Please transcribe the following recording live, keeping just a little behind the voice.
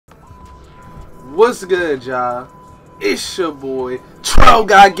What's good, y'all? It's your boy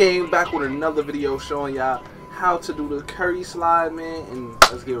TrellGotGame back with another video showing y'all how to do the curry slide, man. And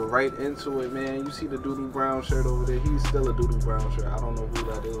let's get right into it, man. You see the doo-doo brown shirt over there? He's still a doo-doo brown shirt. I don't know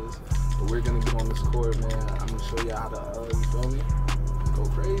who that is, but we're gonna get on this court, man. I'm gonna show y'all how to, you feel me? Go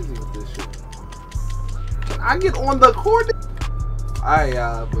crazy with this shit. Can I get on the court? Alright,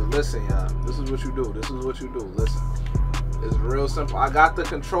 y'all, but listen, y'all. This is what you do. This is what you do. Listen. It's real simple. I got the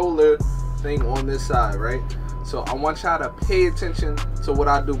controller thing on this side, right? So I want y'all to pay attention to what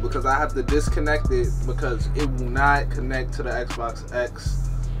I do, because I have to disconnect it because it will not connect to the Xbox X,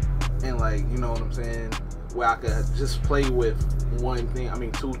 and like, you know what I'm saying, where I could just play with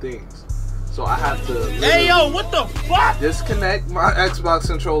two things. So I have to what the fuck? Disconnect my Xbox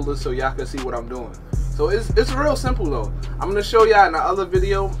controller so y'all can see what I'm doing. So it's real simple though. I'm gonna show y'all in another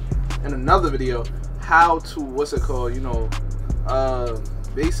video how to, what's it called, you know,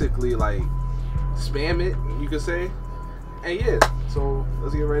 basically like spam it, you could say. And yeah, so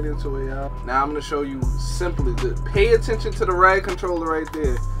let's get right into it, y'all. Now I'm gonna show you simply, pay attention to the red controller right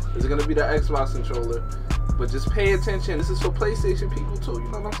there. It's gonna be the Xbox controller, but just pay attention. This is for PlayStation people too, you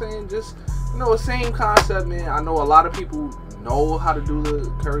know what I'm saying? Just, you know, the same concept, man. I know a lot of people know how to do the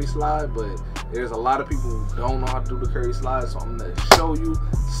curry slide, but there's a lot of people who don't know how to do the curry slide, so I'm gonna show you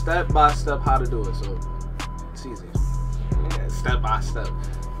step by step how to do it. So it's easy, yeah, step by step.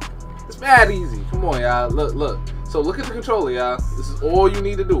 It's bad easy. Come on, y'all. Look. So look at the controller, y'all. This is all you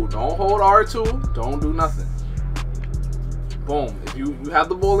need to do. Don't hold R2. Don't do nothing. Boom. If you have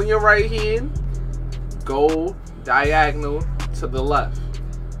the ball in your right hand, go diagonal to the left.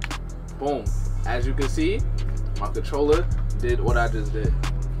 Boom. As you can see, my controller did what I just did.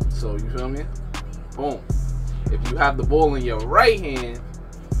 So you feel me? Boom. If you have the ball in your right hand,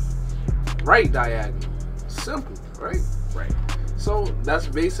 right diagonal. Simple, right? Right. So that's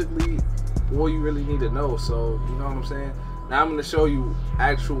basically all you really need to know. So you know what I'm saying? Now I'm going to show you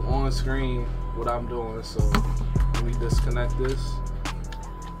actual on screen what I'm doing. So let me disconnect this.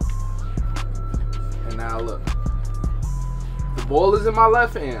 And now look. The ball is in my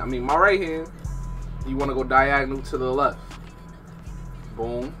left hand. My right hand. You want to go diagonal to the left.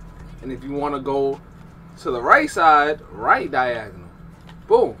 Boom. And if you want to go to the right side, right diagonal.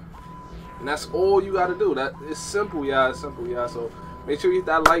 Boom. And that's all you got to do. That is simple, y'all. It's simple, y'all. So make sure you hit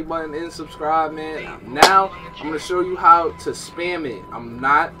that like button and subscribe, man. Now I'm going to show you how to spam it. I'm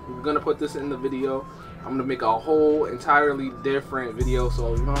not going to put this in the video. I'm going to make a whole entirely different video.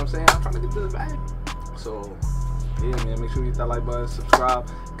 So you know what I'm saying? I'm trying to get this back. So yeah, man. Make sure you hit that like button, subscribe,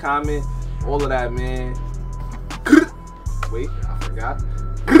 comment, all of that, man. Wait, I forgot.